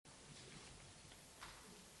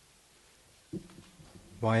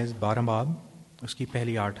واعظ 12 باب اس کی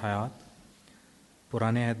پہلی 8 آیات،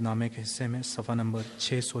 پرانے عہد نامے کے حصے میں صفحہ نمبر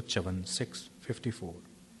 654 654۔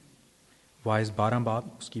 واعظ 12 باب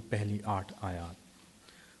اس کی پہلی 8 آیات۔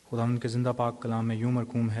 خداوند کے زندہ پاک کلام میں یوں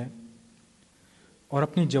مرقوم ہے: اور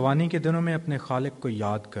اپنی جوانی کے دنوں میں اپنے خالق کو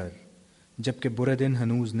یاد کر، جب کہ برے دن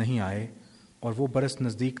ہنوز نہیں آئے اور وہ برس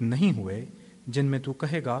نزدیک نہیں ہوئے جن میں تو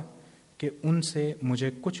کہے گا کہ ان سے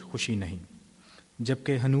مجھے کچھ خوشی نہیں، جب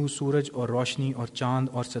کہ ہنوز سورج اور روشنی اور چاند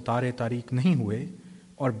اور ستارے تاریک نہیں ہوئے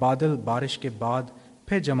اور بادل بارش کے بعد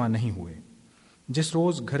پھر جمع نہیں ہوئے، جس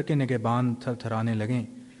روز گھر کے نگہبان تھر تھرانے لگیں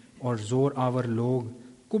اور زور آور لوگ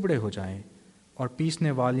کبڑے ہو جائیں اور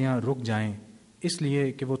پیسنے والیاں رک جائیں، اس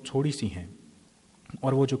لیے کہ وہ تھوڑی سی ہیں،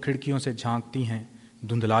 اور وہ جو کھڑکیوں سے جھانکتی ہیں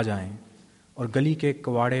دھندلا جائیں، اور گلی کے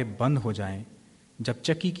کواڑے بند ہو جائیں، جب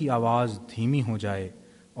چکی کی آواز دھیمی ہو جائے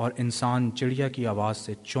اور انسان چڑیا کی آواز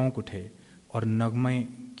سے چونک اٹھے اور نغمہ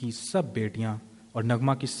کی سب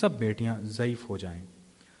بیٹیاں ضعیف ہو جائیں۔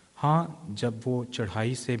 ہاں، جب وہ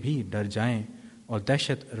چڑھائی سے بھی ڈر جائیں اور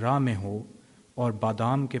دہشت راہ میں ہو اور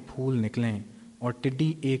بادام کے پھول نکلیں اور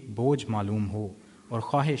ٹڈی ایک بوجھ معلوم ہو اور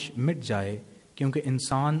خواہش مٹ جائے، کیونکہ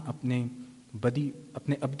انسان اپنے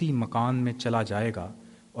ابدی مکان میں چلا جائے گا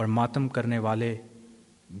اور ماتم کرنے والے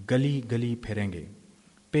گلی گلی پھریں گے،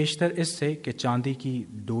 پیشتر اس سے کہ چاندی کی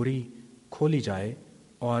ڈوری کھولی جائے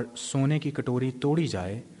اور سونے کی کٹوری توڑی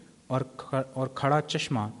جائے اور گھڑا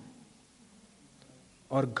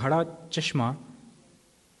چشمہ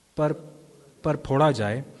پر پھوڑا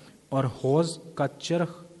جائے اور حوض کا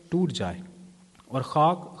چرخ ٹوٹ جائے اور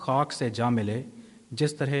خاک سے جا ملے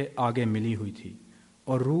جس طرح آگے ملی ہوئی تھی،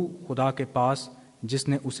 اور روح خدا کے پاس جس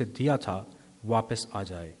نے اسے دیا تھا واپس آ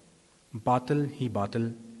جائے۔ باطل ہی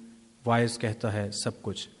باطل، واعظ کہتا ہے سب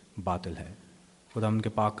کچھ باطل ہے۔ خدا ان کے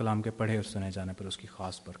پاک کلام کے پڑھے اور سنے جانے پر اس کی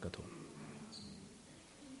خاص برکت ہو۔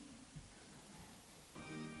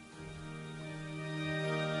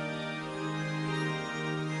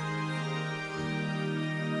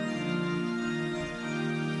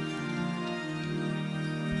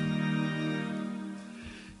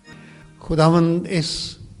 خداوند اس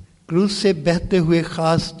کروز سے بہتے ہوئے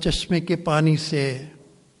خاص چشمے کے پانی سے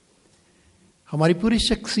ہماری پوری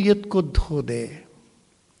شخصیت کو دھو دے،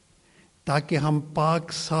 تاکہ ہم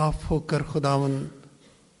پاک صاف ہو کر خداوند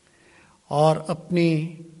اور اپنی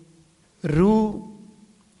روح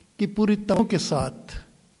کی پوری طاقت کے ساتھ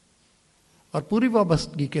اور پوری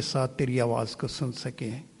وابستگی کے ساتھ تیری آواز کو سن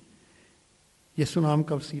سکیں۔ یسوع نام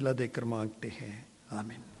کا وسیلہ دے کر مانگتے ہیں،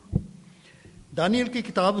 آمین۔ دانیل کی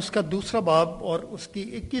کتاب اس کا 2 باب اور اس کی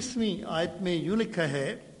 21ویں آیت میں یوں لکھا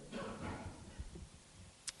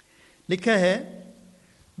ہے: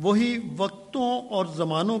 وہی وقتوں اور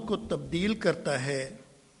زمانوں کو تبدیل کرتا ہے،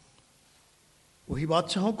 وہی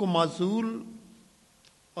بادشاہوں کو معزول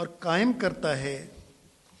اور قائم کرتا ہے،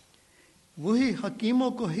 وہی حکیموں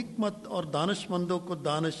کو حکمت اور دانش مندوں کو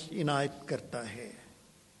دانش عنایت کرتا ہے،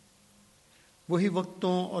 وہی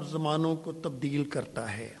وقتوں اور زمانوں کو تبدیل کرتا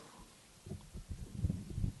ہے۔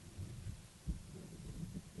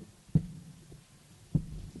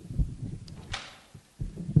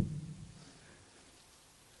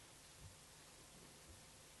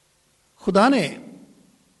 خدا نے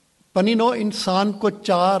پنی نو انسان کو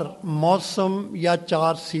 4 موسم یا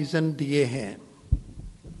 4 سیزن دیے ہیں،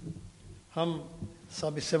 ہم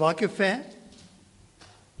سب اس سے واقف ہیں،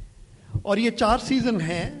 اور یہ 4 سیزن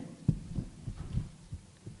ہیں: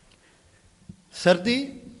 سردی،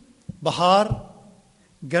 بہار،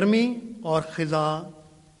 گرمی اور خزاں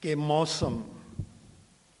کے موسم۔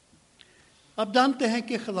 اب جانتے ہیں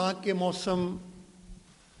کہ خزاں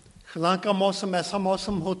کا موسم ایسا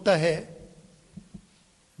موسم ہوتا ہے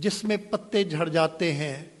جس میں پتے جھڑ جاتے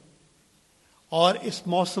ہیں، اور اس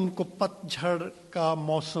موسم کو پت جھڑ کا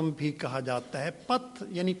موسم بھی کہا جاتا ہے۔ پت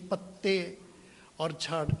یعنی پتے اور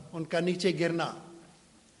جھڑ، ان کا نیچے گرنا۔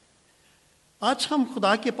 آج ہم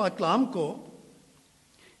خدا کے پاک کلام کو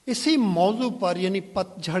اسی موضوع پر یعنی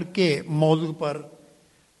پت جھڑ کے موضوع پر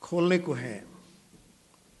کھولنے کو ہیں۔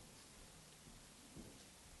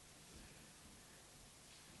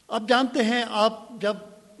 اب جانتے ہیں، آپ جب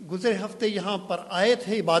گزرے ہفتے یہاں پر آئے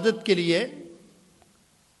تھے عبادت کے لیے،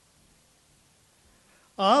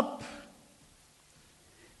 آپ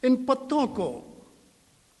ان پتوں کو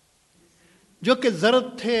جو کہ زرد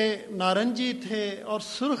تھے، نارنجی تھے اور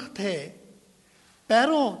سرخ تھے،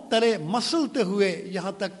 پیروں تلے مسلتے ہوئے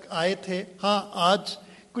یہاں تک آئے تھے۔ ہاں، آج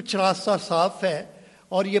کچھ راستہ صاف ہے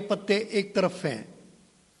اور یہ پتے ایک طرف ہیں۔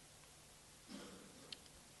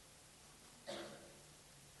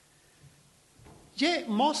 یہ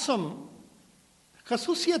موسم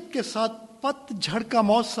خصوصیت کے ساتھ پت جھڑ کا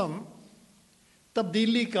موسم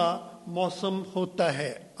تبدیلی کا موسم ہوتا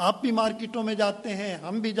ہے. آپ بھی مارکیٹوں میں جاتے ہیں,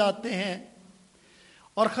 ہم بھی جاتے ہیں,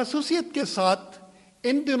 اور خصوصیت کے ساتھ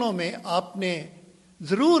ان دنوں میں آپ نے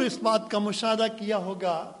ضرور اس بات کا مشاہدہ کیا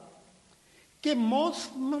ہوگا کہ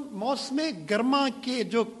موسم گرما کے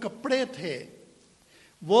جو کپڑے تھے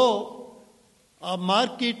وہ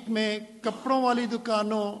مارکیٹ میں کپڑوں والی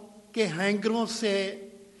دکانوں کے ہینگروں سے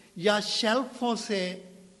یا شیلفوں سے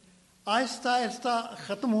آہستہ آہستہ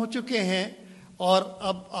ختم ہو چکے ہیں, اور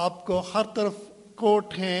اب آپ کو ہر طرف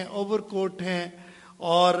کوٹ ہیں, اوور کوٹ ہیں,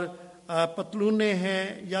 اور پتلونے ہیں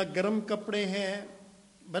یا گرم کپڑے ہیں,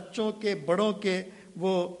 بچوں کے بڑوں کے,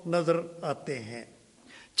 وہ نظر آتے ہیں.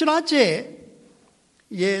 چنانچہ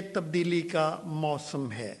یہ تبدیلی کا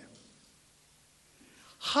موسم ہے.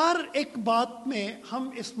 ہر ایک بات میں ہم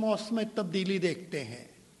اس موسم میں تبدیلی دیکھتے ہیں.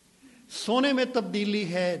 سونے میں تبدیلی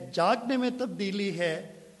ہے, جاگنے میں تبدیلی ہے,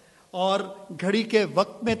 اور گھڑی کے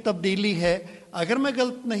وقت میں تبدیلی ہے. اگر میں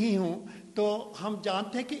غلط نہیں ہوں تو ہم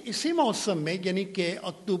جانتے ہیں کہ اسی موسم میں یعنی کہ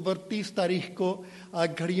اکتوبر 30 تاریخ کو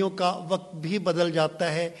گھڑیوں کا وقت بھی بدل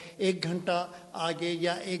جاتا ہے. 1 گھنٹہ آگے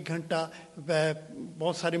یا 1 گھنٹہ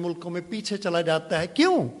بہت سارے ملکوں میں پیچھے چلا جاتا ہے.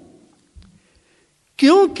 کیوں؟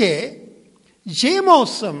 کیونکہ یہ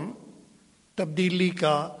موسم تبدیلی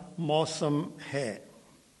کا موسم ہے.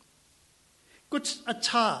 کچھ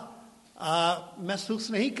اچھا محسوس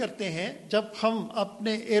نہیں کرتے ہیں جب ہم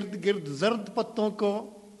اپنے ارد گرد زرد پتوں کو,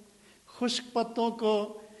 خشک پتوں کو,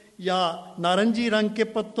 یا نارنجی رنگ کے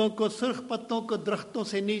پتوں کو, سرخ پتوں کو درختوں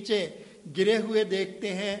سے نیچے گرے ہوئے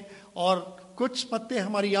دیکھتے ہیں, اور کچھ پتے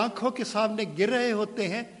ہماری آنکھوں کے سامنے گر رہے ہوتے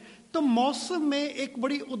ہیں, تو موسم میں ایک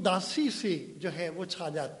بڑی اداسی سی جو ہے وہ چھا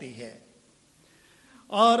جاتی ہے.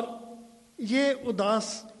 اور یہ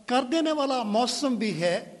اداس کر دینے والا موسم بھی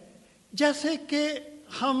ہے, جیسے کہ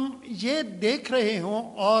ہم یہ دیکھ رہے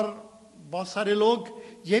ہوں, اور بہت سارے لوگ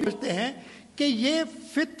یہ سمجھتے ہیں کہ یہ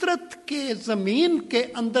فطرت کے زمین کے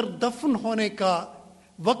اندر دفن ہونے کا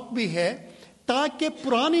وقت بھی ہے, تاکہ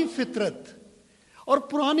پرانی فطرت اور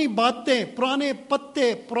پرانی باتیں, پرانے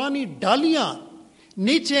پتے, پرانی ڈالیاں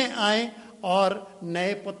نیچے آئیں, اور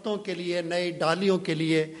نئے پتوں کے لیے, نئے ڈالیوں کے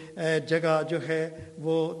لیے جگہ جو ہے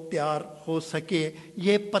وہ تیار ہو سکے.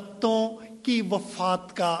 یہ پتوں کی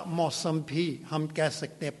وفات کا موسم بھی ہم کہہ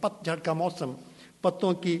سکتے ہیں. پت جھڑ کا موسم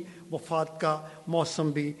پتوں کی وفات کا موسم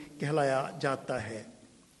بھی کہلایا جاتا ہے.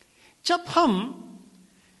 جب ہم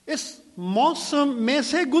اس موسم میں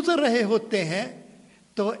سے گزر رہے ہوتے ہیں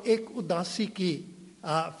تو ایک اداسی کی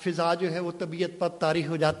فضا جو ہے وہ طبیعت پر طاری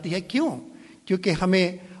ہو جاتی ہے. کیوں؟ کیونکہ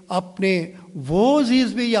ہمیں اپنے وہ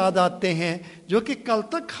عزیز بھی یاد آتے ہیں جو کہ کل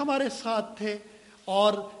تک ہمارے ساتھ تھے,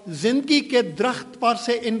 اور زندگی کے درخت پر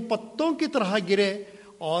سے ان پتوں کی طرح گرے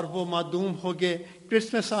اور وہ معدوم ہو گئے.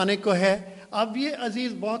 کرسمس آنے کو ہے, اب یہ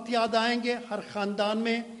عزیز بہت یاد آئیں گے ہر خاندان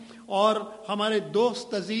میں, اور ہمارے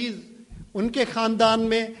دوست عزیز, ان کے خاندان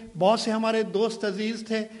میں بہت سے ہمارے دوست عزیز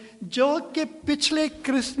تھے جو کہ پچھلے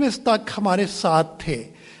کرسمس تک ہمارے ساتھ تھے.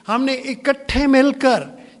 ہم نے اکٹھے مل کر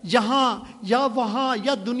یہاں یا وہاں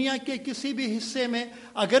یا دنیا کے کسی بھی حصے میں,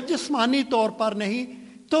 اگر جسمانی طور پر نہیں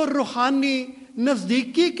تو روحانی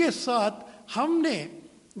نزدیکی کے ساتھ ہم نے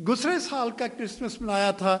گزرے سال کا کرسمس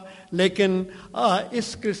منایا تھا, لیکن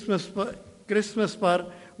اس کرسمس پر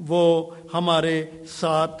وہ ہمارے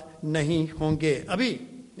ساتھ نہیں ہوں گے. ابھی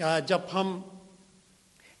جب ہم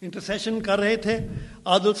انٹرسیشن کر رہے تھے,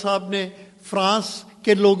 عادل صاحب نے فرانس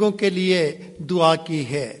کے لوگوں کے لیے دعا کی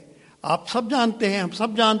ہے. آپ سب جانتے ہیں, ہم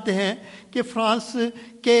سب جانتے ہیں کہ فرانس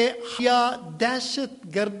کے دہشت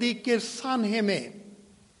گردی کے سانحے میں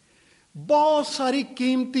بہت ساری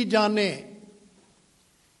قیمتی جانیں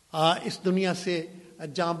اس دنیا سے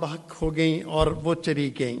جاں بحق ہو گئیں اور وہ چلی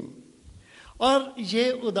گئیں. اور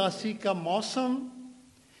یہ اداسی کا موسم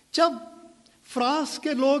جب فرانس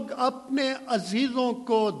کے لوگ اپنے عزیزوں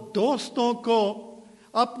کو, دوستوں کو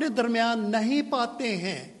اپنے درمیان نہیں پاتے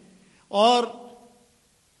ہیں, اور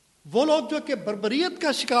وہ لوگ جو کہ بربریت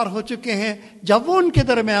کا شکار ہو چکے ہیں, جب وہ ان کے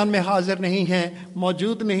درمیان میں حاضر نہیں ہیں,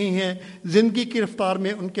 موجود نہیں ہیں, زندگی کی رفتار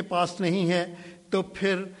میں ان کے پاس نہیں ہے, تو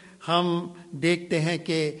پھر ہم دیکھتے ہیں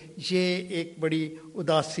کہ یہ ایک بڑی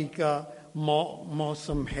اداسی کا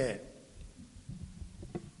موسم ہے.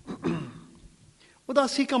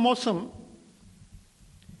 اداسی کا موسم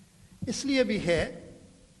اس لیے بھی ہے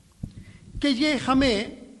کہ یہ ہمیں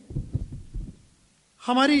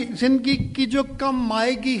ہماری زندگی کی جو کم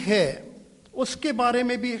مائیگی ہے اس کے بارے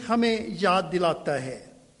میں بھی ہمیں یاد دلاتا ہے.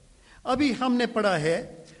 ابھی ہم نے پڑھا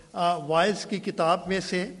ہے وائز کی کتاب میں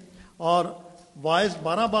سے, اور وائز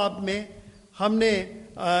 12 باب میں ہم نے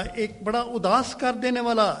ایک بڑا اداس کر دینے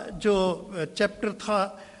والا جو چیپٹر تھا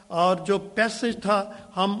اور جو پیسج تھا,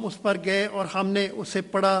 ہم اس پر گئے اور ہم نے اسے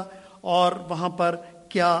پڑھا, اور وہاں پر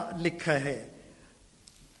کیا لکھا ہے.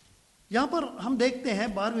 یہاں پر ہم دیکھتے ہیں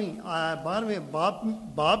 12ویں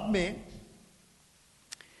باب میں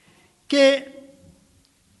کہ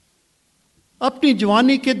اپنی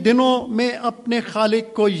جوانی کے دنوں میں اپنے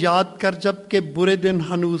خالق کو یاد کر جب کہ برے دن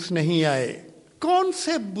ہنوز نہیں آئے. کون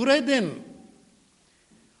سے برے دن؟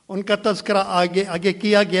 ان کا تذکرہ آگے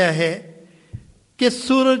کیا گیا ہے کہ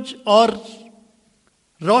سورج اور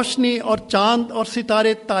روشنی اور چاند اور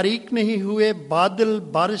ستارے تاریک نہیں ہوئے، بادل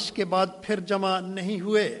بارش کے بعد پھر جمع نہیں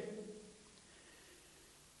ہوئے.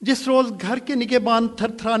 جس روز گھر کے نگہبان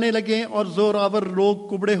تھر تھرانے لگیں اور زور آور لوگ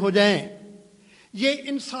کبڑے ہو جائیں. یہ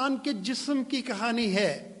انسان کے جسم کی کہانی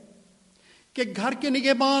ہے کہ گھر کے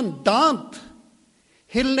نگہبان دانت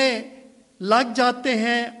ہلنے لگ جاتے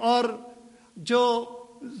ہیں اور جو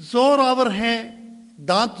زور آور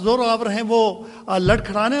ہیں وہ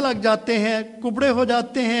لڑکھڑانے لگ جاتے ہیں، کبڑے ہو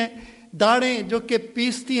جاتے ہیں. داڑیں جو کہ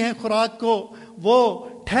پیستی ہیں خوراک کو وہ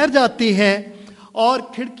ٹھہر جاتی ہیں، اور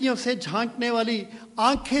کھڑکیوں سے جھانکنے والی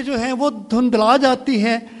آنکھیں جو ہیں وہ دھندلا جاتی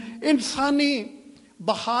ہیں. انسانی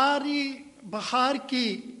بہار کی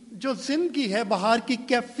جو زندگی ہے، بہار کی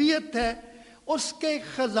کیفیت ہے، اس کے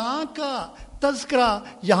خزاں کا تذکرہ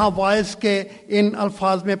یہاں وائس کے ان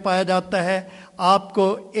الفاظ میں پایا جاتا ہے. آپ کو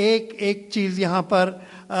ایک ایک چیز یہاں پر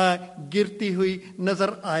گرتی ہوئی نظر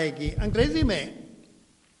آئے گی. انگریزی میں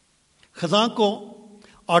خزاں کو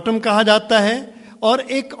آٹم کہا جاتا ہے، اور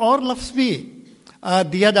ایک اور لفظ بھی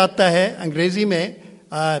دیا جاتا ہے انگریزی میں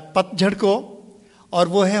پت جھڑ کو، اور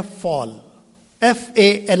وہ ہے فال،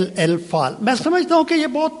 FALL، فال. میں سمجھتا ہوں کہ یہ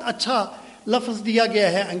بہت اچھا لفظ دیا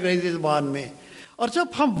گیا ہے انگریزی زبان میں. اور جب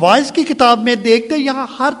ہم وائس کی کتاب میں دیکھتے ہیں، یہاں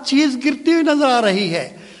ہر چیز گرتی ہوئی نظر آ رہی ہے.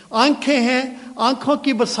 آنکھیں ہیں، آنکھوں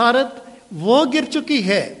کی بصارت وہ گر چکی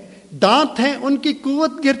ہے. دانت ہیں، ان کی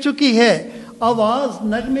قوت گر چکی ہے. آواز،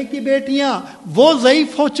 نغمے کی بیٹیاں وہ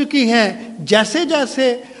ضعیف ہو چکی ہیں. جیسے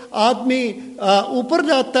جیسے آدمی اوپر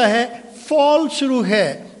جاتا ہے فال شروع ہے،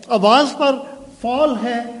 آواز پر فال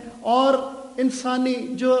ہے. اور انسانی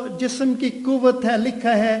جو جسم کی قوت ہے،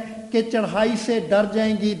 لکھا ہے کہ چڑھائی سے ڈر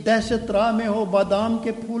جائیں گی، دہشت راہ میں ہو بادام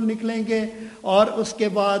کے پھول نکلیں گے. اور اس کے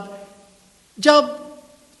بعد جب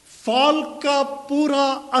فال کا پورا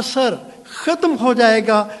اثر ختم ہو جائے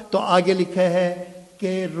گا تو آگے لکھا ہے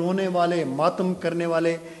کہ رونے والے، ماتم کرنے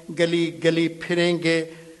والے گلی گلی پھریں گے.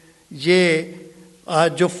 یہ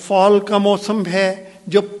جو فال کا موسم ہے،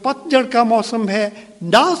 جو پتجھڑ کا موسم ہے،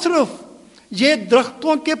 نہ صرف یہ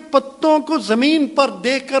درختوں کے پتوں کو زمین پر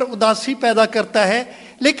دیکھ کر اداسی پیدا کرتا ہے،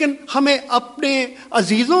 لیکن ہمیں اپنے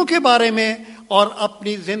عزیزوں کے بارے میں اور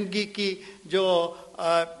اپنی زندگی کی جو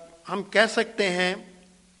ہم کہہ سکتے ہیں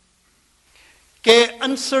کہ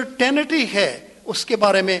انسرٹینٹی ہے، اس کے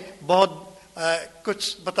بارے میں بہت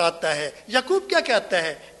کچھ بتاتا ہے. یعقوب کیا کہتا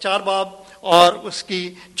ہے 4 باب اور اس کی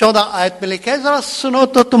 14 آیت میں لکھا ہے، ذرا سنو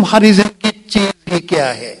تو تمہاری زندگی چیز ہی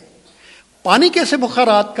کیا ہے. پانی کیسے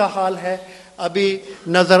بخارات کا حال ہے، ابھی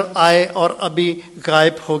نظر آئے اور ابھی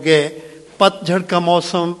غائب ہو گئے. پت جھڑ کا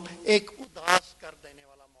موسم ایک اداس کر دینے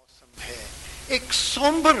والا موسم ہے، ایک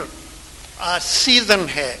سومبر سیزن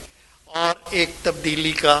ہے، اور ایک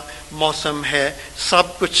تبدیلی کا موسم ہے.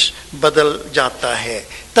 سب کچھ بدل جاتا ہے،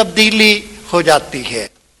 تبدیلی ہو جاتی ہے.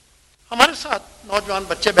 ہمارے ساتھ نوجوان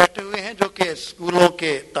بچے بیٹھے ہوئے ہیں جو کہ اسکولوں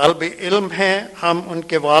کے طالب علم ہیں، ہم ان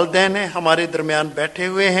کے والدین ہیں، ہمارے درمیان بیٹھے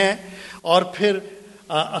ہوئے ہیں، اور پھر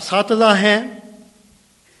اساتذہ ہیں.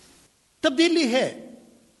 تبدیلی ہے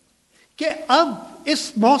کہ اب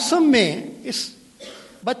اس موسم میں اس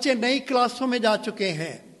بچے نئی کلاسوں میں جا چکے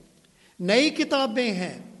ہیں، نئی کتابیں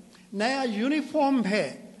ہیں، نیا یونیفارم ہے،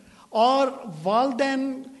 اور والدین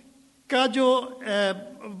کا جو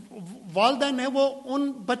والدین ہے وہ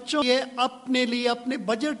ان بچوں کے اپنے لیے اپنے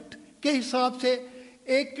بجٹ کے حساب سے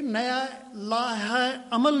ایک نیا لائحہ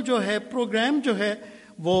عمل جو ہے، پروگرام جو ہے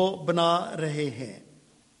وہ بنا رہے ہیں.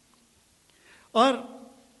 اور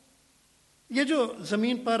یہ جو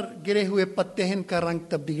زمین پر گرے ہوئے پتے ہیں، ان کا رنگ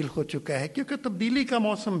تبدیل ہو چکا ہے، کیونکہ تبدیلی کا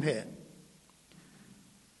موسم ہے.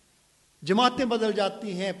 جماعتیں بدل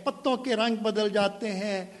جاتی ہیں، پتوں کے رنگ بدل جاتے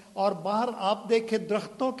ہیں، اور باہر آپ دیکھیں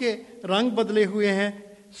درختوں کے رنگ بدلے ہوئے ہیں.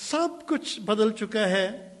 سب کچھ بدل چکا ہے.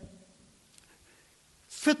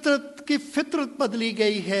 فطرت کی فطرت بدلی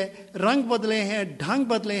گئی ہے، رنگ بدلے ہیں، ڈھنگ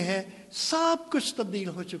بدلے ہیں، سب کچھ تبدیل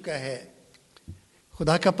ہو چکا ہے.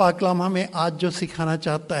 خدا کا پاک کلام ہمیں آج جو سکھانا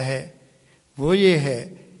چاہتا ہے وہ یہ ہے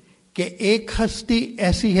کہ ایک ہستی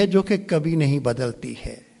ایسی ہے جو کہ کبھی نہیں بدلتی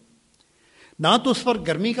ہے. نہ تو اس پر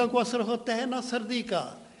گرمی کا کوئی اثر ہوتا ہے، نہ سردی کا،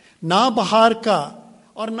 نہ بہار کا،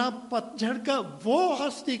 اور نہ پتجھڑ کا. وہ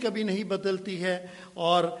ہستی کبھی نہیں بدلتی ہے.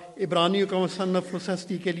 اور عبرانیوں کا مصنف اس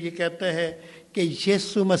ہستی کے لیے کہتا ہے کہ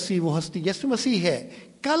یسوع مسیح وہ ہستی، یسوع مسیح ہے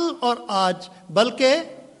کل اور آج بلکہ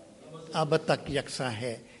اب تک یکساں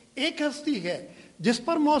ہے. ایک ہستی ہے جس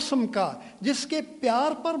پر موسم کا، جس کے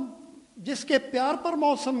پیار پر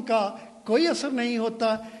موسم کا کوئی اثر نہیں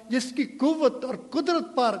ہوتا، جس کی قوت اور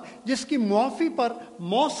قدرت پر، جس کی معافی پر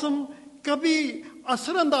موسم کبھی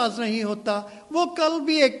اثر انداز نہیں ہوتا. وہ کل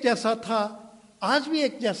بھی ایک جیسا تھا، آج بھی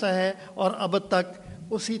ایک جیسا ہے اور اب تک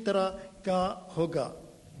اسی طرح کا ہوگا.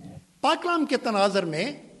 پاک کلام کے تناظر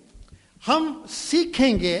میں ہم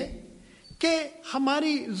سیکھیں گے کہ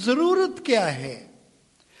ہماری ضرورت کیا ہے.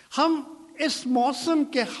 ہم اس موسم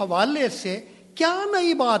کے حوالے سے کیا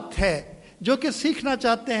نئی بات ہے جو کہ سیکھنا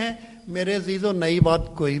چاہتے ہیں. میرے عزیزو، نئی بات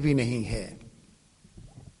کوئی بھی نہیں ہے.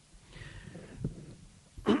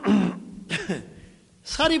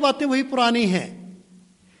 ساری باتیں وہی پرانی ہیں.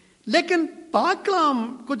 لیکن پاک کلام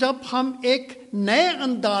کو جب ہم ایک نئے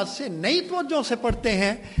انداز سے، نئی توجہ سے پڑھتے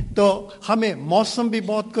ہیں تو ہمیں موسم بھی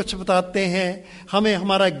بہت کچھ بتاتے ہیں، ہمیں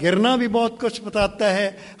ہمارا گرنا بھی بہت کچھ بتاتا ہے،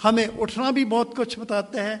 ہمیں اٹھنا بھی بہت کچھ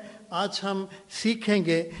بتاتا ہے. آج ہم سیکھیں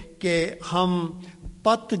گے کہ ہم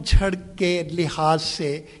پت جھڑ کے لحاظ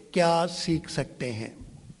سے کیا سیکھ سکتے ہیں.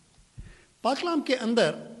 پاک کلام کے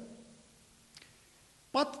اندر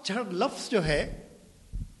پت جھڑ لفظ جو ہے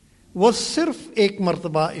وہ صرف ایک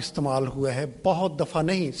مرتبہ استعمال ہوا ہے، بہت دفعہ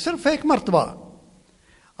نہیں، صرف ایک مرتبہ.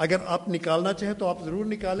 اگر آپ نکالنا چاہیں تو آپ ضرور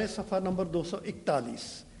نکالیں صفحہ نمبر 241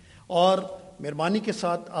 اور مہربانی کے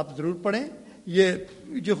ساتھ آپ ضرور پڑھیں. یہ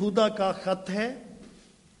یہودا کا خط ہے.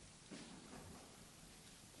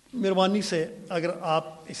 مہربانی سے اگر آپ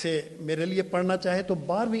اسے میرے لیے پڑھنا چاہیں تو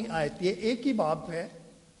 12ویں آیت، یہ ایک ہی باب ہے.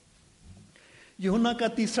 یوحنا کا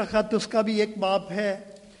تیسرا خط، اس کا بھی ایک باب ہے.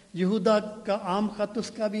 یہودا کا عام خط، اس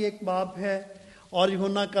کا بھی ایک باب ہے. اور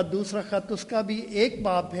یوحنا کا دوسرا خط، اس کا بھی ایک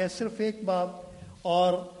باب ہے، صرف ایک باب.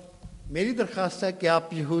 اور میری درخواست ہے کہ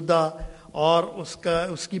آپ یہودا اور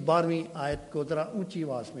اس کی 12ویں آیت کو ذرا اونچی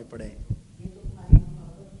آواز میں پڑھیں.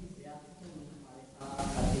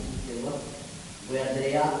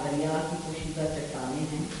 دریا کی پوشیدہ چٹانیں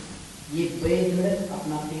ہیں، یہ بے جرت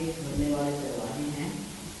اپنا پیٹ بھرنے والے چرواہے ہیں،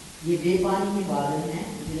 یہ بے پانی کے بادل ہیں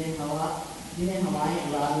جنہیں ہوائیں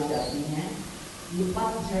اڑا لے جاتی ہیں، یہ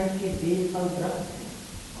پت جھڑ کے بے پھل درخت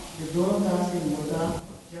ہیں جو دونوں طرح سے مردہ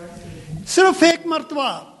جڑ سے. صرف ایک مرتبہ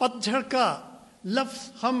پت جھڑ کا لفظ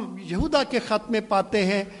ہم یہودا کے خط میں پاتے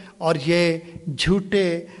ہیں اور یہ جھوٹے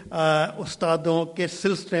استادوں کے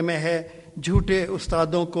سلسلے میں ہے. جھوٹے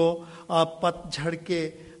استادوں کو پت جھڑ کے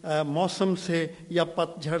موسم سے یا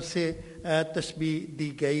پت جھڑ سے تشبیہ دی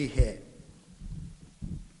گئی ہے.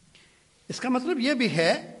 اس کا مطلب یہ بھی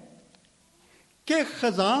ہے کہ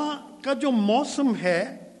خزاں کا جو موسم ہے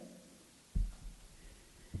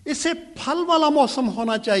اسے پھل والا موسم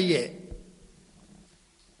ہونا چاہیے،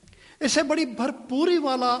 اسے بڑی بھرپوری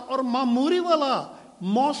والا اور معموری والا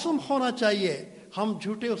موسم ہونا چاہیے. ہم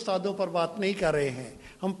جھوٹے استادوں پر بات نہیں کر رہے ہیں.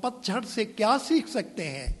 ہم پت جھڑ سے کیا سیکھ سکتے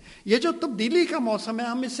ہیں؟ یہ جو تبدیلی کا موسم ہے،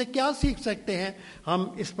 ہم اس سے کیا سیکھ سکتے ہیں؟ ہم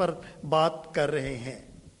اس پر بات کر رہے ہیں.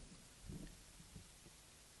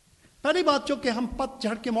 پہلی بات جو کہ ہم پت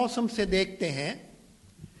جھڑ کے موسم سے دیکھتے ہیں،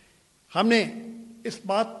 ہم نے اس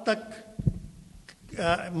بات تک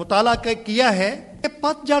مطالعہ کیا ہے کہ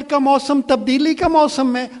پت جھڑ کا موسم تبدیلی کا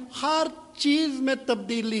موسم ہے. ہر چیز میں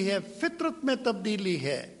تبدیلی ہے، فطرت میں تبدیلی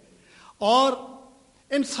ہے اور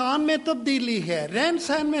انسان میں تبدیلی ہے، رہن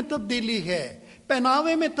سہن میں تبدیلی ہے،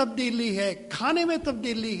 پہناوے میں تبدیلی ہے، کھانے میں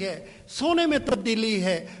تبدیلی ہے، سونے میں تبدیلی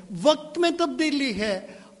ہے، وقت میں تبدیلی ہے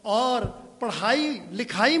اور پڑھائی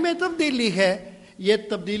لکھائی میں تبدیلی ہے. یہ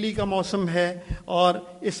تبدیلی کا موسم ہے اور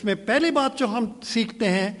اس میں پہلی بات جو ہم سیکھتے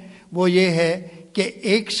ہیں وہ یہ ہے کہ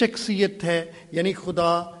ایک شخصیت ہے، یعنی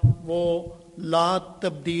خدا وہ لا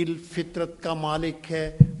تبدیل فطرت کا مالک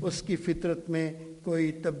ہے. اس کی فطرت میں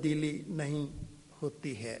کوئی تبدیلی نہیں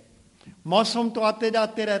ہوتی ہے. موسم تو آتے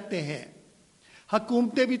جاتے رہتے ہیں،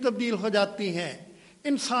 حکومتیں بھی تبدیل ہو جاتی ہیں،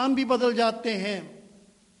 انسان بھی بدل جاتے ہیں.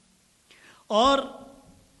 اور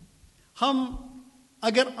ہم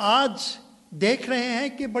اگر آج دیکھ رہے ہیں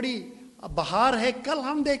کہ بڑی بہار ہے، کل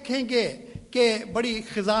ہم دیکھیں گے کہ بڑی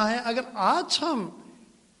خزاں ہے. اگر آج ہم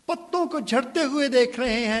پتوں کو جھڑتے ہوئے دیکھ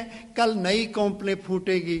رہے ہیں، کل نئی کونپلیں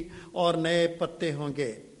پھوٹے گی اور نئے پتے ہوں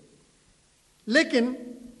گے. لیکن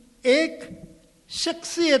ایک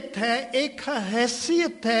شخصیت ہے، ایک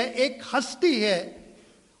حیثیت ہے، ایک ہستی ہے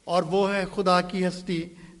اور وہ ہے خدا کی ہستی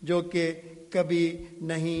جو کہ کبھی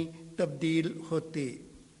نہیں تبدیل ہوتی.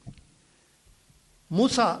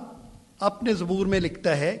 موسیٰ اپنے زبور میں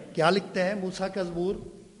لکھتا ہے، کیا لکھتا ہے موسیٰ کا زبور؟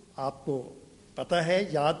 آپ کو پتہ ہے،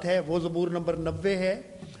 یاد ہے، وہ زبور نمبر 90 ہے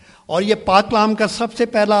اور یہ پاک کلام کا سب سے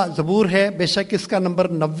پہلا زبور ہے. بے شک اس کا نمبر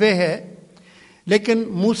 90 ہے. لیکن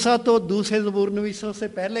موسیٰ تو دوسرے زبور نویسوں سے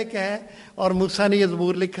پہلے کا ہے اور موسیٰ نے یہ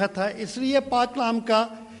زبور لکھا تھا، اس لیے پاک کلام کا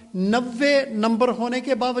 90 نمبر ہونے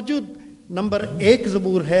کے باوجود نمبر 1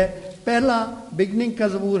 زبور ہے، پہلا بگننگ کا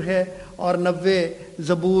زبور ہے، اور 90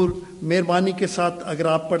 زبور مہربانی کے ساتھ اگر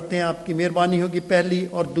آپ پڑھتے ہیں آپ کی مہربانی ہوگی پہلی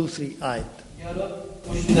اور دوسری آیت۔ یا رب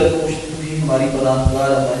پشت در پشت تو ہی ہماری پناہگاہ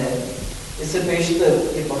رہا ہے، اس سے پیشتر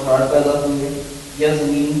کہ پہاڑ پیدا ہوئے یا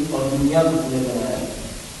زمین اور دنیا کو تم نے بنایا،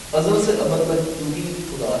 ازل سے ابد تک تو ہی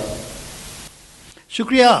خدا ہے۔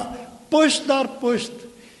 شکریہ۔ پشت در پشت،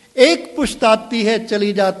 ایک پشت آتی ہے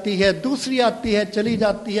چلی جاتی ہے، دوسری آتی ہے چلی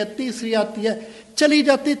جاتی ہے، تیسری آتی ہے چلی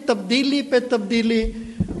جاتی، تبدیلی پہ تبدیلی۔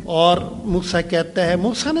 اور موسیٰ کہتا ہے،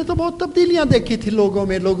 موسیٰ نے تو بہت تبدیلیاں دیکھی تھی لوگوں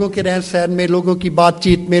میں، لوگوں کے رہن سہن میں، لوگوں کی بات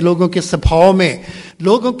چیت میں، لوگوں کے سبھاؤ میں،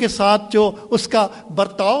 لوگوں کے ساتھ جو اس کا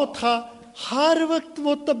برتاؤ تھا، ہر وقت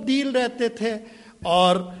وہ تبدیل رہتے تھے۔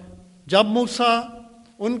 اور جب موسیٰ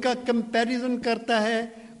ان کا کمپیریزن کرتا ہے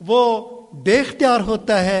وہ بے اختیار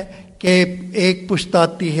ہوتا ہے کہ ایک پشت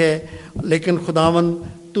آتی ہے، لیکن خداوند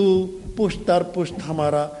تو پشت در پشت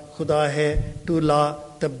ہمارا خدا ہے، تو لا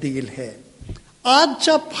تبدیل ہے۔ آج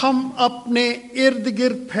جب ہم اپنے ارد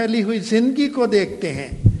گرد پھیلی ہوئی زندگی کو دیکھتے ہیں،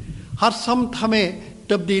 ہر سمت ہمیں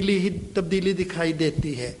تبدیلی ہی تبدیلی دکھائی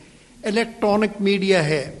دیتی ہے۔ الیکٹرانک میڈیا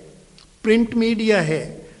ہے، پرنٹ میڈیا ہے،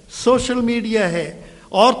 سوشل میڈیا ہے،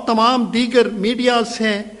 اور تمام دیگر میڈیاز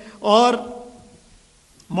ہیں، اور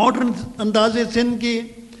ماڈرن انداز زندگی،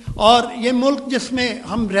 اور یہ ملک جس میں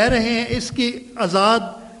ہم رہ رہے ہیں اس کی آزاد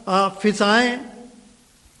فضائیں،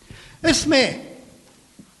 اس میں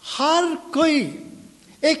ہر کوئی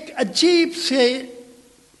ایک عجیب سے،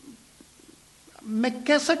 میں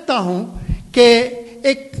کہہ سکتا ہوں کہ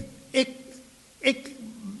ایک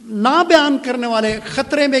نا بیان کرنے والے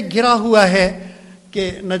خطرے میں گھرا ہوا ہے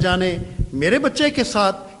کہ نہ جانے میرے بچے کے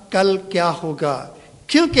ساتھ کل کیا ہوگا،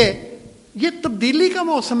 کیونکہ یہ تبدیلی کا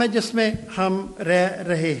موسم ہے جس میں ہم رہ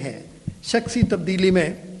رہے ہیں۔ شخصی تبدیلی میں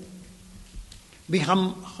بھی ہم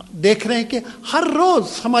دیکھ رہے ہیں کہ ہر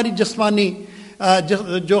روز ہماری جسمانی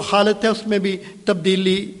جو حالت ہے اس میں بھی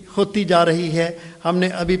تبدیلی ہوتی جا رہی ہے۔ ہم نے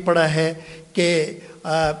ابھی پڑھا ہے کہ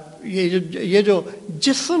یہ جو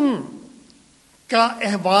جسم کا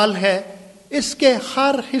احوال ہے اس کے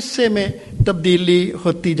ہر حصے میں تبدیلی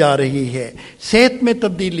ہوتی جا رہی ہے۔ صحت میں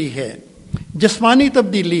تبدیلی ہے، جسمانی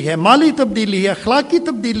تبدیلی ہے، مالی تبدیلی ہے، اخلاقی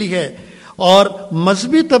تبدیلی ہے، اور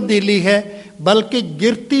مذہبی تبدیلی ہے، بلکہ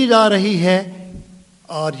گرتی جا رہی ہے۔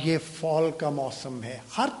 اور یہ فال کا موسم ہے،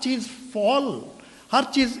 ہر چیز فال، ہر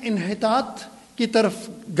چیز انحطاط کی طرف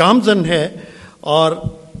گامزن ہے۔ اور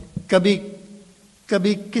کبھی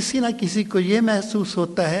کبھی کسی نہ کسی کو یہ محسوس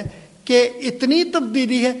ہوتا ہے کہ اتنی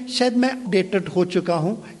تبدیلی ہے شاید میں اپڈیٹڈ ہو چکا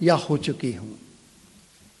ہوں یا ہو چکی ہوں،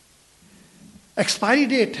 ایکسپائری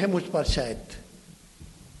ڈیٹ ہے مجھ پر شاید۔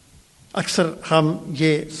 اکثر ہم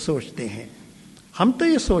یہ سوچتے ہیں، ہم تو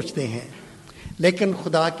یہ سوچتے ہیں، لیکن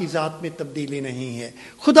خدا کی ذات میں تبدیلی نہیں ہے،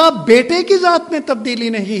 خدا بیٹے کی ذات میں تبدیلی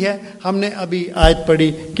نہیں ہے۔ ہم نے ابھی آیت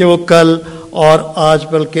پڑھی کہ وہ کل اور آج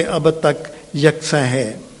بلکہ اب تک یکساں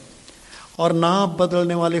ہے، اور نہ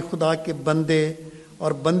بدلنے والے خدا کے بندے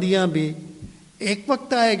اور بندیاں بھی ایک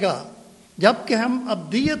وقت آئے گا جب کہ ہم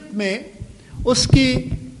ابدیت میں اس کی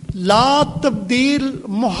لا تبدیل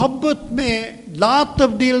محبت میں، لا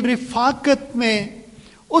تبدیل رفاقت میں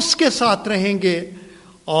اس کے ساتھ رہیں گے،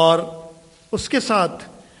 اور اس کے ساتھ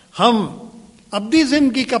ہم ابدی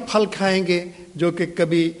زندگی کا پھل کھائیں گے جو کہ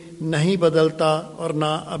کبھی نہیں بدلتا اور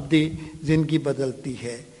نہ ابدی زندگی بدلتی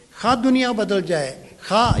ہے۔ خواہ دنیا بدل جائے،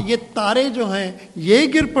 خواہ یہ تارے جو ہیں یہ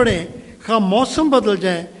گر پڑیں، خواہ موسم بدل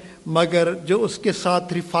جائیں، مگر جو اس کے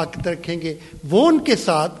ساتھ رفاقت رکھیں گے وہ ان کے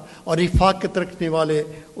ساتھ، اور رفاقت رکھنے والے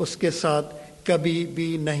اس کے ساتھ کبھی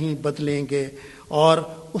بھی نہیں بدلیں گے، اور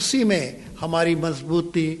اسی میں ہماری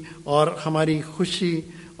مضبوطی اور ہماری خوشی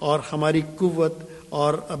اور ہماری قوت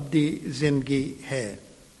اور ابدی زندگی ہے۔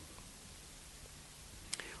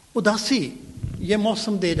 اداسی یہ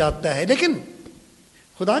موسم دے جاتا ہے، لیکن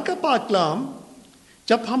خدا کا پاک کلام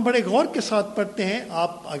جب ہم بڑے غور کے ساتھ پڑھتے ہیں،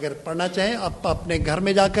 آپ اگر پڑھنا چاہیں آپ اپنے گھر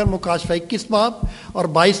میں جا کر مکاشفہ 21 باب اور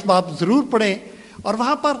 22 باب ضرور پڑھیں، اور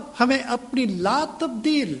وہاں پر ہمیں اپنی لا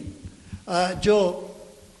تبدیل جو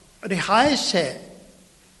رہائش ہے،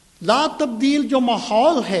 لا تبدیل جو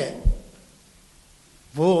ماحول ہے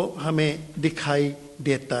وہ ہمیں دکھائی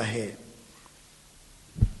دیتا ہے۔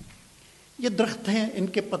 یہ درخت ہیں، ان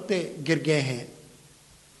کے پتے گر گئے ہیں،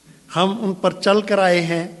 ہم ان پر چل کر آئے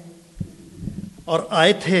ہیں اور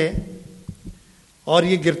آئے تھے، اور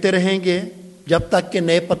یہ گرتے رہیں گے جب تک کہ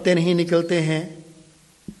نئے پتے نہیں نکلتے ہیں۔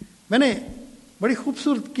 میں نے بڑی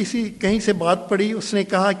خوبصورت کہیں سے بات پڑھی، اس نے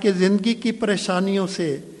کہا کہ زندگی کی پریشانیوں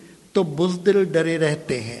سے تو بزدل ڈرے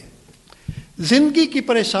رہتے ہیں، जिंदगी की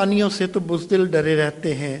परेशानियों से तो बुज़दिल डरे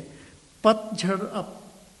रहते हैं।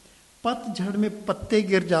 पतझड़ में पत्ते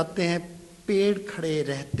गिर जाते हैं, पेड़ खड़े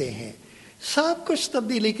रहते हैं। सब कुछ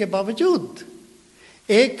तब्दीली के बावजूद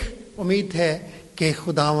एक उम्मीद है कि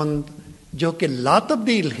खुदावंद जो कि ला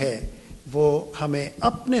तब्दील है वो हमें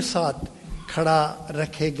अपने साथ खड़ा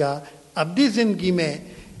रखेगा। अब्दी ज़िंदगी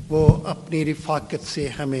में वो अपनी रिफाकत से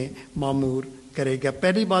हमें मामूर करेगा।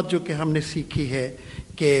 पहली बात जो कि हमने सीखी है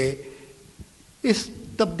कि इस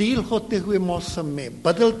तब्दील होते हुए मौसम में,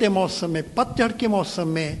 बदलते मौसम में, पतझड़ के मौसम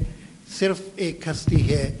में सिर्फ एक हस्ती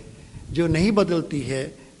है जो नहीं बदलती है,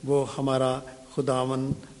 वो हमारा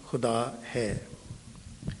खुदावन खुदा है।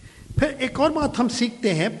 फिर एक और बात हम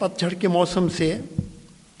सीखते हैं पतझड़ के मौसम से,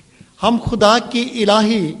 हम खुदा की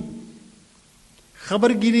इलाही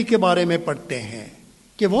खबरगिरी के बारे में पढ़ते हैं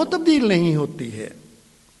कि वो तब्दील नहीं होती है।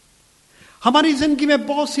 हमारी जिंदगी में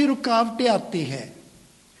बहुत सी रुकावटें आती हैं,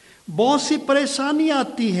 बहुत सी परेशानियां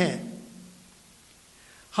आती हैं,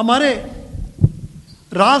 हमारे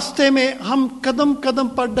रास्ते में हम कदम कदम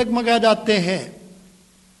पर डगमगा जाते हैं।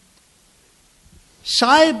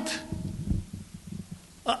 शायद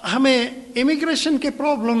हमें इमिग्रेशन के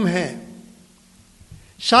प्रॉब्लम है,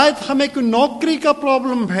 शायद हमें कोई नौकरी का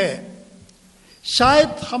प्रॉब्लम है, शायद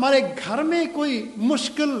हमारे घर में कोई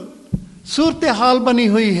मुश्किल सूरत हाल बनी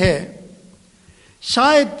हुई है,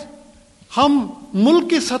 शायद हम मुल्क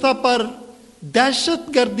की सतह पर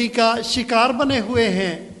दहशतगर्दी का शिकार बने हुए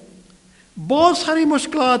हैं। बहुत सारी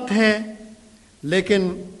मुश्किलात हैं, लेकिन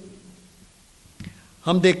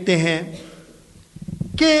हम देखते हैं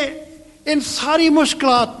कि इन सारी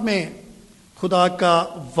मुश्किलात में खुदा का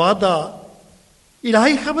वादा,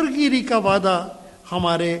 इलाही खबरगिरी का वादा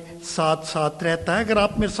हमारे साथ साथ रहता है। अगर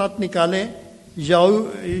आप मेरे साथ निकालें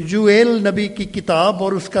यूएल नबी की किताब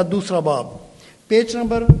और उसका दूसरा बाब, पेज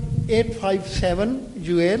नंबर 857,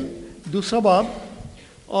 यूएल दूसरा बाब,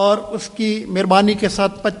 और उसकी मेहरबानी के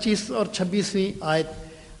साथ 25 और 26वीं आयत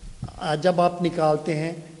जब आप निकालते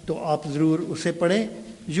हैं तो आप ज़रूर उसे पढ़ें।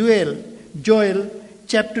 Joel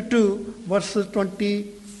chapter 2 versus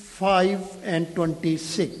 25 and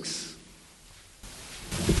 26।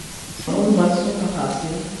 उन वर्षों का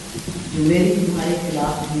हासिल जो मेरी तुम्हारे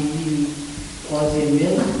खिलाफ भेजी हुई फौजें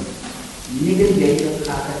मिल निगल गई और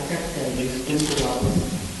खाकर कट कर गई, तुमको वापस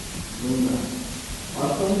दूंगा और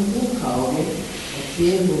तुम खूब खाओगे और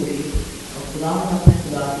शेर होगे और खुदा अपने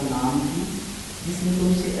खुदा के नाम की जिसने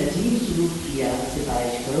तुमसे अजीब सलूक किया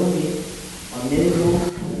सिफारिश करोगे और मेरे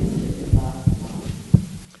लोग।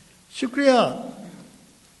 शुक्रिया।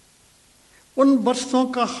 उन वर्षों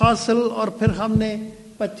का हासिल, और फिर हमने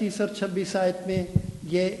 25 और 26 आयत में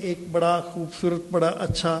ये एक बड़ा खूबसूरत, बड़ा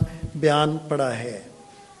अच्छा बयान पढ़ा है,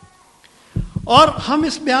 और हम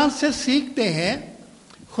इस बयान से सीखते हैं,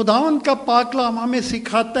 खुदावंद का पाक कलाम हमें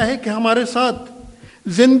सिखाता है कि हमारे साथ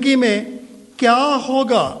जिंदगी में क्या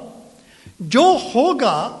होगा। जो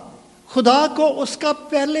होगा खुदा को उसका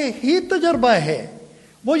पहले ही तजर्बा है,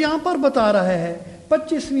 वो यहाँ पर बता रहा है।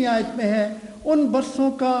 25वीं आयत में है, उन बरसों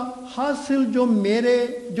का हासिल जो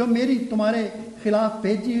मेरी तुम्हारे खिलाफ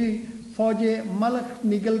भेजी हुई फौजें मलक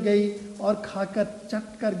निगल गई और खाकर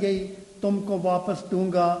चट कर गई, तुमको वापस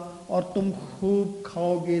दूंगा और तुम खूब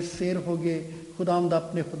खाओगे, शेर होगे, खुदावंद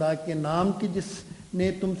अपने खुदा के नाम की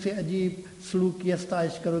जिसने तुमसे अजीब सलूक की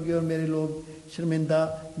अस्ताइश करोगे और मेरे लोग शर्मिंदा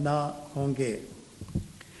ना होंगे।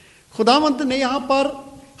 खुदावंद ने यहाँ पर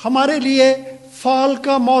हमारे लिए फाल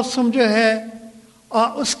का मौसम जो है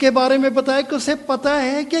उसके बारे में बताया कि उसे पता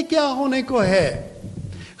है कि क्या होने को है।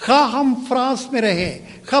 खा हम फ्रांस में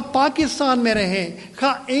रहें, खा पाकिस्तान में रहें,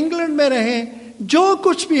 खा इंग्लैंड में रहें, जो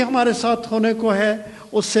कुछ भी हमारे साथ होने को है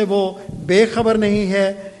उससे वो बेखबर नहीं है,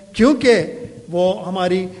 क्योंकि वो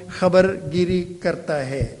हमारी खबरगिरी करता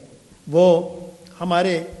है। वो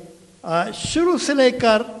हमारे शुरू से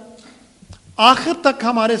लेकर आखिर तक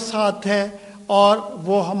हमारे साथ है और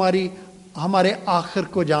वो हमारे आखिर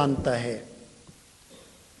को जानता है,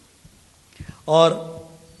 और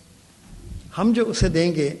हम जो उसे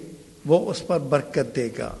देंगे वो उस पर बरकत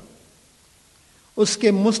देगा।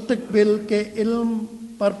 उसके मुस्तकबिल के इल्म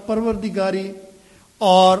पर परवरदिगारी,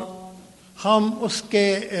 और हम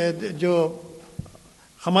उसके जो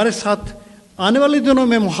हमारे साथ आने वाले दिनों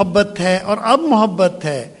में मोहब्बत है और अब मोहब्बत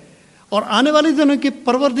है, और आने वाले दिनों की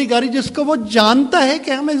परवरदिगारी जिसको वो जानता है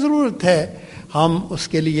कि हमें ज़रूरत है, हम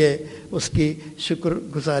उसके लिए उसकी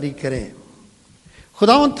शुक्रगुजारी करें।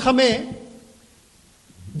 खुदावंद हमें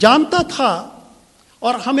जानता था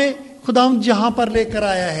और हमें खुदावंद जहाँ पर लेकर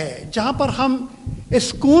आया है, जहाँ पर हम इस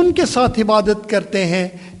सुकून के साथ इबादत करते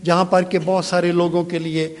हैं, जहाँ पर के बहुत सारे लोगों के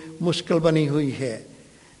लिए मुश्किल बनी हुई है,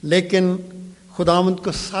 लेकिन خداوند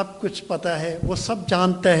کو سب کچھ پتہ ہے، وہ سب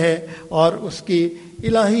جانتا ہے، اور اس کی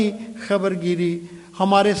الہی خبرگیری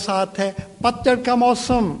ہمارے ساتھ ہے۔ پتجھڑ کا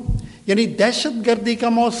موسم یعنی دہشت گردی کا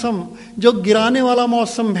موسم، جو گرانے والا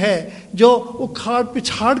موسم ہے، جو اکھاڑ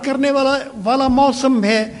پچھاڑ کرنے والا موسم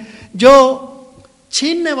ہے، جو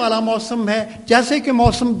چھیننے والا موسم ہے، جیسے کہ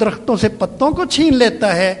موسم درختوں سے پتوں کو چھین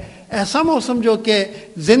لیتا ہے، ایسا موسم جو کہ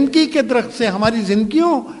زندگی کے درخت سے ہماری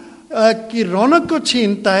زندگیوں کی رونق کو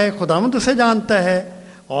چھینتا ہے، خداوند اسے جانتا ہے،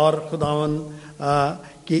 اور خداوند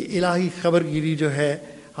کی الہی خبرگیری جو ہے،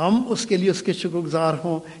 ہم اس کے لیے اس کے شکر گزار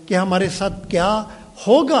ہوں کہ ہمارے ساتھ کیا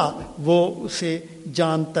ہوگا وہ اسے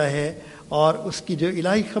جانتا ہے، اور اس کی جو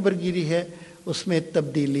الہی خبرگیری ہے اس میں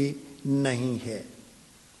تبدیلی نہیں ہے۔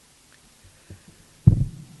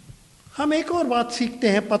 ہم ایک اور بات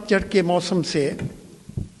سیکھتے ہیں پتجھڑ کے موسم سے،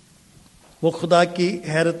 وہ خدا کی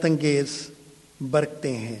حیرت انگیز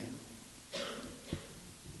برکتیں ہیں۔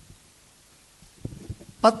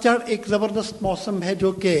 پتجھڑ ایک زبردست موسم ہے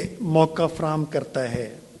جو کہ موقع فراہم کرتا ہے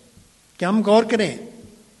کہ ہم غور کریں،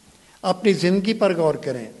 اپنی زندگی پر غور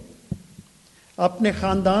کریں، اپنے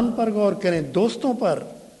خاندان پر غور کریں، دوستوں پر،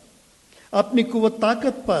 اپنی قوت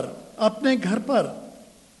طاقت پر، اپنے گھر پر،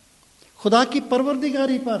 خدا کی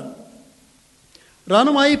پروردگاری پر،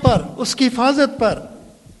 رہنمائی پر، اس کی حفاظت پر،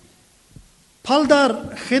 پھلدار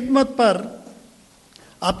خدمت پر۔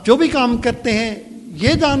 آپ جو بھی کام کرتے ہیں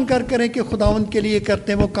یہ جان کر کریں کہ خداوند کے لیے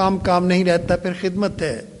کرتے ہیں، وہ کام نہیں رہتا، پھر خدمت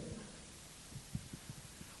ہے۔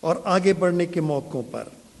 اور آگے بڑھنے کے موقعوں پر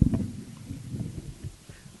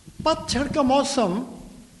پتجھڑ کا موسم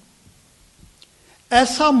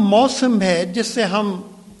ایسا موسم ہے جس سے ہم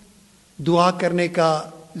دعا کرنے کا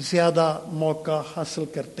زیادہ موقع حاصل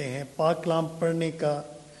کرتے ہیں، پاک کلام پڑھنے کا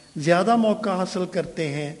زیادہ موقع حاصل کرتے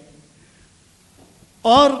ہیں،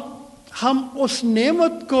 اور ہم اس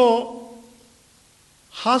نعمت کو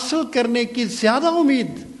حاصل کرنے کی زیادہ امید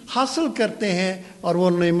حاصل کرتے ہیں، اور وہ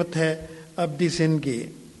نعمت ہے ابدی زندگی۔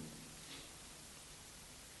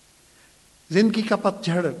 زندگی کا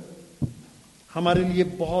پتجھڑ ہمارے لیے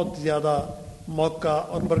بہت زیادہ موقع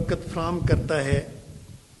اور برکت فراہم کرتا ہے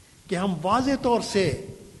کہ ہم واضح طور سے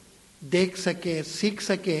دیکھ سکیں، سیکھ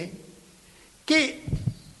سکیں کہ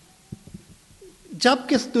جب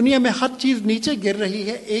کہ اس دنیا میں ہر چیز نیچے گر رہی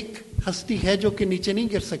ہے، ایک ہستی ہے جو کہ نیچے نہیں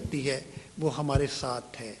گر سکتی ہے، وہ ہمارے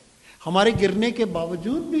ساتھ ہے، ہمارے گرنے کے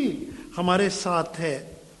باوجود بھی ہمارے ساتھ ہے،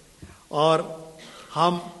 اور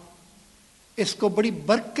ہم اس کو بڑی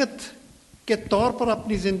برکت کے طور پر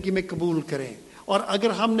اپنی زندگی میں قبول کریں۔ اور اگر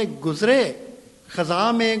ہم نے گزرے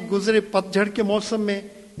خزاں میں، گزرے پتجھڑ کے موسم میں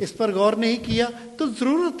اس پر غور نہیں کیا، تو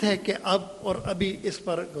ضرورت ہے کہ اب اور ابھی اس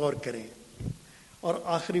پر غور کریں۔ اور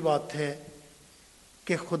آخری بات ہے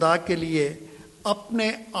کہ خدا کے لیے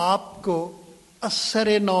اپنے آپ کو اثر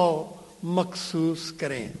نو مخصوص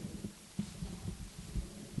کریں۔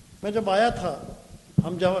 میں جب آیا تھا،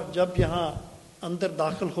 ہم جب یہاں اندر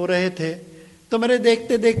داخل ہو رہے تھے، تو میرے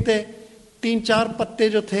دیکھتے دیکھتے 3-4 پتے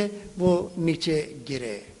جو تھے وہ نیچے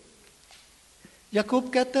گرے۔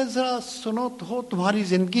 یعقوب کہتا ہے ذرا سنو تو، تمہاری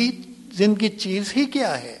زندگی چیز ہی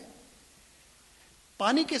کیا ہے؟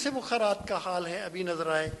 پانی کے سے بخارات کا حال ہے، ابھی نظر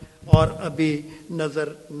آئے اور ابھی نظر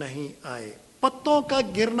نہیں آئے۔ پتوں کا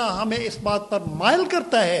گرنا ہمیں اس بات پر مائل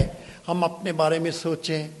کرتا ہے ہم اپنے بارے میں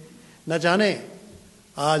سوچیں، نہ جانے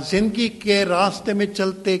زندگی کے راستے میں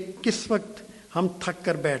چلتے کس وقت ہم تھک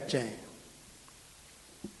کر بیٹھ جائیں۔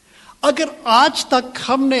 اگر آج تک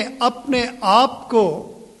ہم نے اپنے آپ کو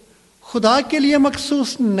خدا کے لیے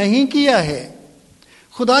مخصوص نہیں کیا ہے،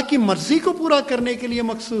 خدا کی مرضی کو پورا کرنے کے لیے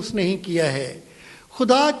مخصوص نہیں کیا ہے،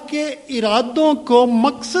 خدا کے ارادوں کو،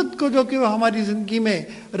 مقصد کو جو کہ وہ ہماری زندگی میں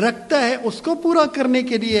رکھتا ہے، اس کو پورا کرنے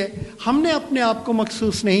کے لیے ہم نے اپنے آپ کو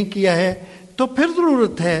مخصوص نہیں کیا ہے، تو پھر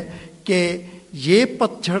ضرورت ہے کہ یہ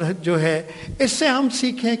پتجھڑ جو ہے اس سے ہم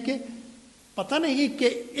سیکھیں کہ پتہ نہیں کہ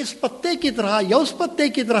اس پتے کی طرح یا اس پتے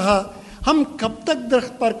کی طرح ہم کب تک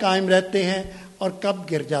درخت پر قائم رہتے ہیں اور کب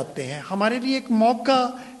گر جاتے ہیں۔ ہمارے لیے ایک موقع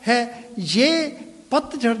ہے، یہ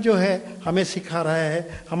پتجھڑ جو ہے ہمیں سکھا رہا ہے،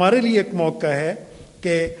 ہمارے لیے ایک موقع ہے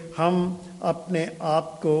کہ ہم اپنے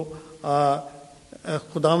آپ کو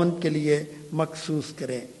خداوند کے لیے مخصوص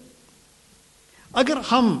کریں۔ اگر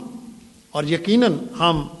ہم، اور یقیناً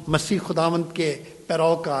ہم مسیح خداوند کے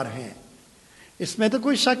پیروکار ہیں، اس میں تو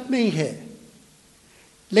کوئی شک نہیں ہے،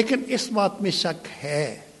 لیکن اس بات میں شک ہے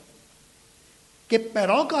کہ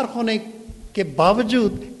پیروکار ہونے کے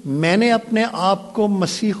باوجود میں نے اپنے آپ کو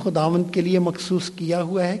مسیح خداوند کے لیے مخصوص کیا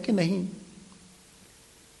ہوا ہے کہ نہیں۔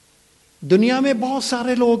 دنیا میں بہت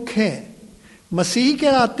سارے لوگ ہیں، مسیح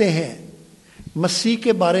کہلاتے ہیں، مسیح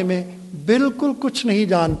کے بارے میں بالکل کچھ نہیں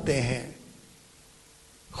جانتے ہیں،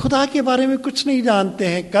 خدا کے بارے میں کچھ نہیں جانتے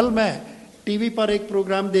ہیں۔ کل میں टीवी पर एक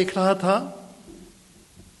प्रोग्राम देख रहा था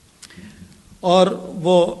और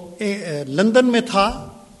वो लंदन में था,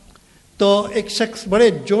 तो एक शख्स बड़े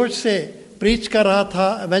जोश से प्रीच कर रहा था,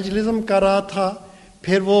 एवेंजलिज्म कर रहा था।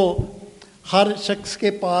 फिर वो हर शख्स के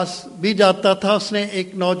पास भी जाता था। उसने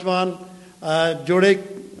एक नौजवान जोड़े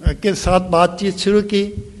के साथ बातचीत शुरू की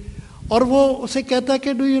और वो उसे कहता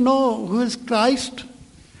कि do you know who is Christ.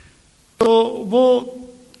 तो वो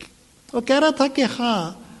कह रहा था कि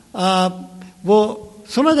हाँ, वो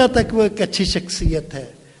सुना जाता है कि वो एक अच्छी शख्सियत है।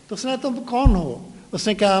 तो उसने, तुम कौन हो?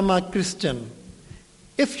 उसने कहा, I am Christian.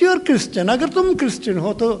 If you are Christian, अगर तुम क्रिश्चियन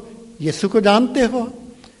हो तो यीशु को जानते हो?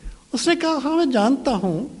 उसने कहा, हाँ मैं जानता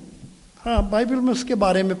हूँ, हाँ बाइबल में उसके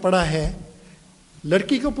बारे में पढ़ा है।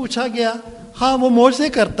 लड़की को पूछा गया, हाँ वो मोजे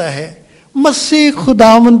करता है। मसीह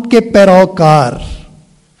खुदावंद के पैरोकार,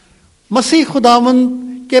 मसीह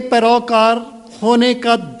खुदावंद के पैरोकार होने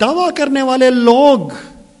का दावा करने वाले लोग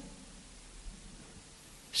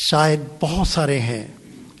शायद बहुत सारे हैं,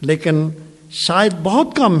 लेकिन शायद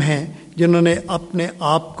बहुत कम हैं जिन्होंने अपने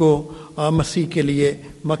आप को मसीह के लिए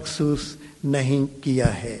मखसूस नहीं किया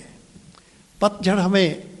है। पतझड़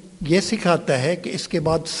हमें यह सिखाता है कि इसके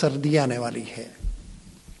बाद सर्दी आने वाली है,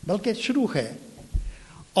 बल्कि शुरू है,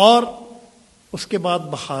 और उसके बाद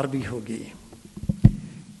बहार भी होगी।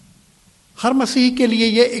 हर मसीह के लिए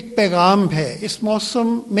ये एक पैगाम है। इस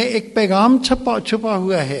मौसम में एक पैगाम छुपा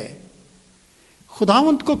हुआ है।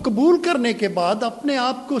 खुदावंत को कबूल करने के बाद, अपने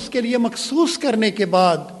आप को उसके लिए मखसूस करने के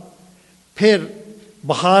बाद, फिर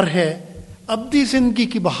बहार है, अब्दी जिंदगी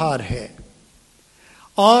की बहार है,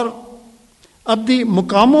 और अब्दी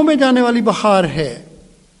मुकामों में जाने वाली बहार है,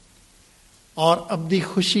 और अब्दी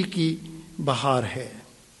खुशी की बहार है।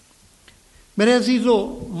 मेरे अजीजों,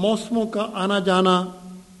 मौसमों का आना जाना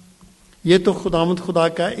ये तो खुदावंद खुदा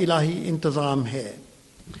का इलाही इंतज़ाम है।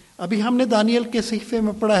 अभी हमने दानियल के सहीफे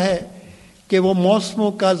में पढ़ा है कि वो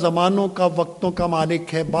मौसमों का, ज़मानों का, वक्तों का मालिक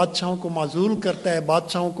है, बादशाहों को माजूल करता है,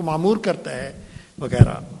 बादशाहों को मामूर करता है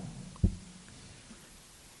वगैरह।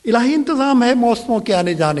 इलाही इंतज़ाम है मौसमों के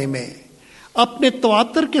आने जाने में। अपने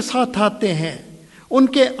तवातर के साथ आते हैं,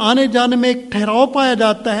 उनके आने जाने में एक ठहराव पाया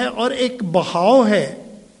जाता है और एक बहाव है,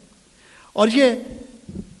 और ये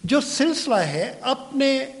जो सिलसिला है अपने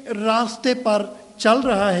रास्ते पर चल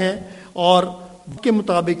रहा है और के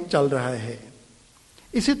मुताबिक चल रहा है।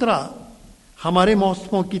 इसी तरह हमारे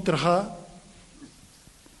मौसमों की तरह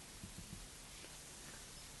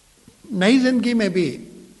नई जिंदगी में भी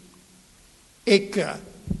एक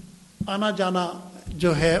आना जाना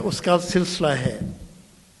जो है उसका सिलसिला है।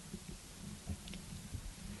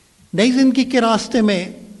 नई जिंदगी के रास्ते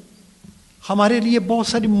में हमारे लिए बहुत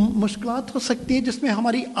सारी मुश्किलात हो सकती है, जिसमें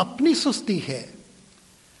हमारी अपनी सुस्ती है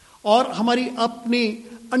और हमारी अपनी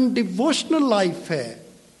अनडिवोशनल लाइफ है,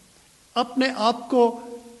 अपने आप को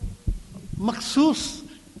मखसूस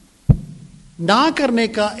ना करने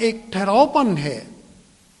का एक ठहरावपन है।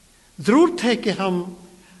 ज़रूरत है कि हम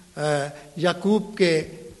याकूब के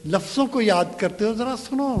लफ्ज़ों को याद करते हो, ज़रा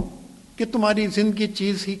सुनो कि तुम्हारी ज़िंदगी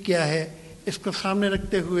चीज़ ही क्या है, इसको सामने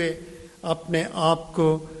रखते हुए अपने आप को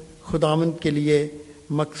खुदावंद के लिए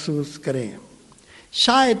मखसूस करें।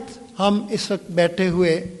 शायद हम इस वक्त बैठे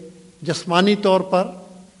हुए जिस्मानी तौर पर,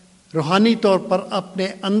 रूहानी तौर पर अपने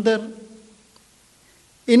अंदर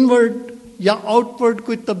इनवर्ड या आउटवर्ड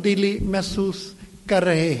कोई तब्दीली महसूस कर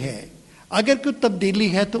रहे हैं। अगर कोई तब्दीली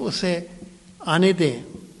है तो उसे आने दें,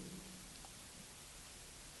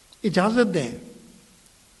 इजाज़त दें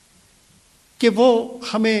कि वो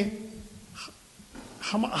हमें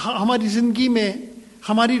हमारी ज़िंदगी में,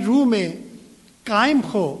 हमारी रूह में कायम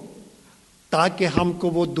हो, ताकि हमको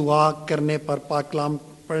वो दुआ करने पर, पाकलाम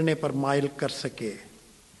पढ़ने पर माइल कर सके।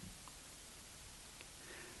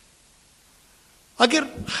 अगर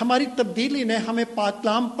हमारी तब्दीली ने हमें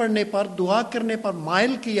पाकलाम पढ़ने पर, दुआ करने पर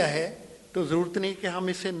माइल किया है, तो ज़रूरत नहीं कि हम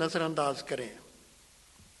इसे नज़रअंदाज करें।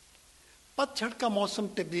 पतझड़ का मौसम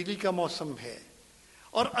तब्दीली का मौसम है,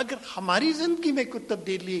 और अगर हमारी ज़िंदगी में कोई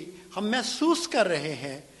तब्दीली हम महसूस कर रहे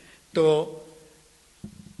हैं तो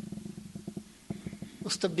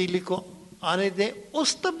उस तब्दीली को आने दे,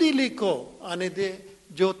 उस तब्दीली को आने दे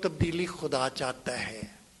जो तब्दीली खुदा चाहता है।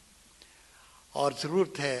 और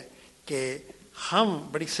ज़रूरत है कि हम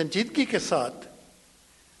बड़ी संजीदगी के साथ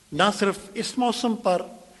ना सिर्फ इस मौसम पर,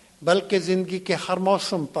 बल्कि ज़िंदगी के हर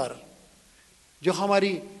मौसम पर जो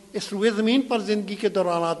हमारी इस रुए ज़मीन पर ज़िंदगी के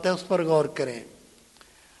दौरान आता है, उस पर गौर करें।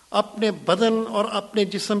 अपने बदन और अपने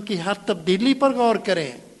जिस्म की हर तब्दीली पर गौर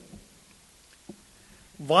करें।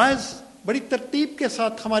 वाइज बड़ी तरतीब के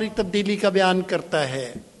साथ हमारी तब्दीली का बयान करता है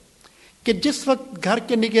कि जिस वक्त घर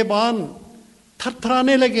के निगहबान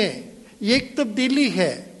थरथराने लगे, ये एक तब्दीली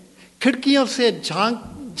है। खिड़कियों से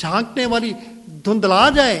झांकने वाली धुंधला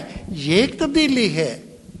जाए, ये एक तब्दीली है।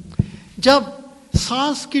 जब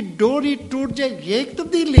सांस की डोरी टूट जाए, ये एक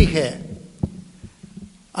तब्दीली है।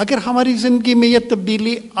 अगर हमारी जिंदगी में ये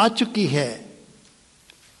तब्दीली आ चुकी है,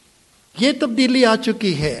 ये तब्दीली आ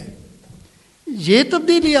चुकी है, ये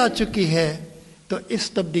तब्दीली आ चुकी है, तो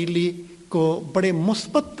इस तब्दीली को बड़े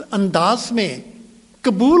मुस्बत अंदाज में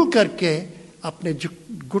कबूल करके अपने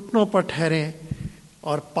घुटनों पर ठहरें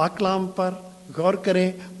और पाकलाम पर गौर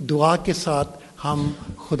करें। दुआ के साथ हम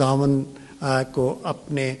खुदावन को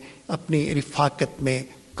अपनी रिफाकत में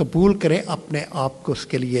कबूल करें, अपने आप को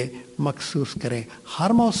उसके लिए मखसूस करें।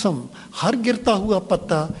 हर मौसम, हर गिरता हुआ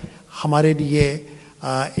पत्ता हमारे लिए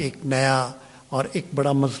एक नया और एक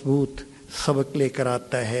बड़ा मजबूत सबक लेकर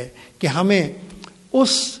आता है कि हमें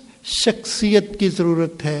उस शख्सियत की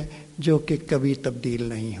ज़रूरत है जो कि कभी तब्दील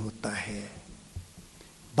नहीं होता है।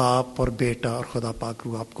 बाप और बेटा और खुदा पाक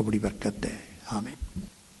रूह आपको बड़ी बरकत दे। आमीन।